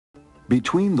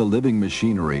Between the living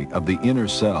machinery of the inner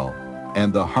cell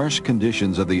and the harsh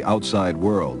conditions of the outside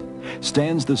world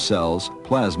stands the cell's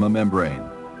plasma membrane.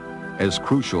 As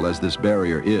crucial as this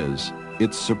barrier is,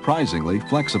 it's surprisingly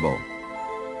flexible.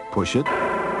 Push it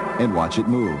and watch it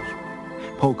move.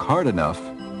 Poke hard enough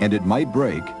and it might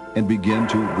break and begin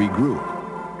to regroup.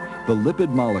 The lipid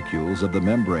molecules of the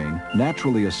membrane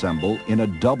naturally assemble in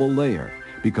a double layer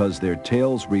because their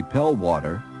tails repel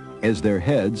water as their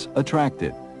heads attract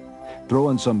it. Throw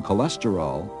in some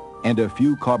cholesterol and a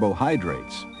few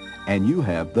carbohydrates, and you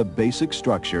have the basic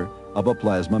structure of a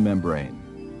plasma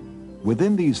membrane.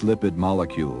 Within these lipid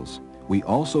molecules, we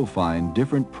also find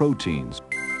different proteins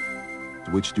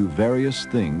which do various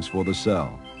things for the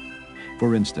cell.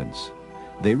 For instance,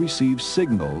 they receive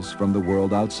signals from the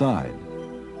world outside,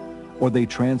 or they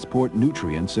transport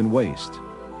nutrients and waste.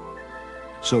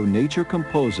 So nature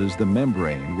composes the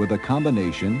membrane with a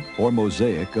combination or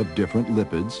mosaic of different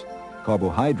lipids,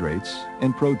 carbohydrates,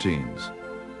 and proteins.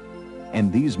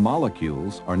 And these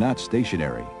molecules are not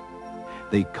stationary.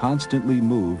 They constantly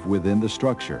move within the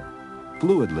structure,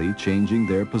 fluidly changing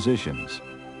their positions.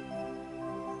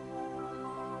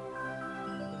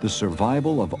 The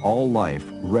survival of all life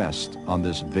rests on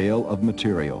this veil of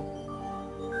material.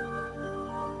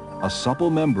 A supple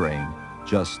membrane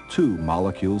just 2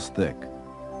 molecules thick.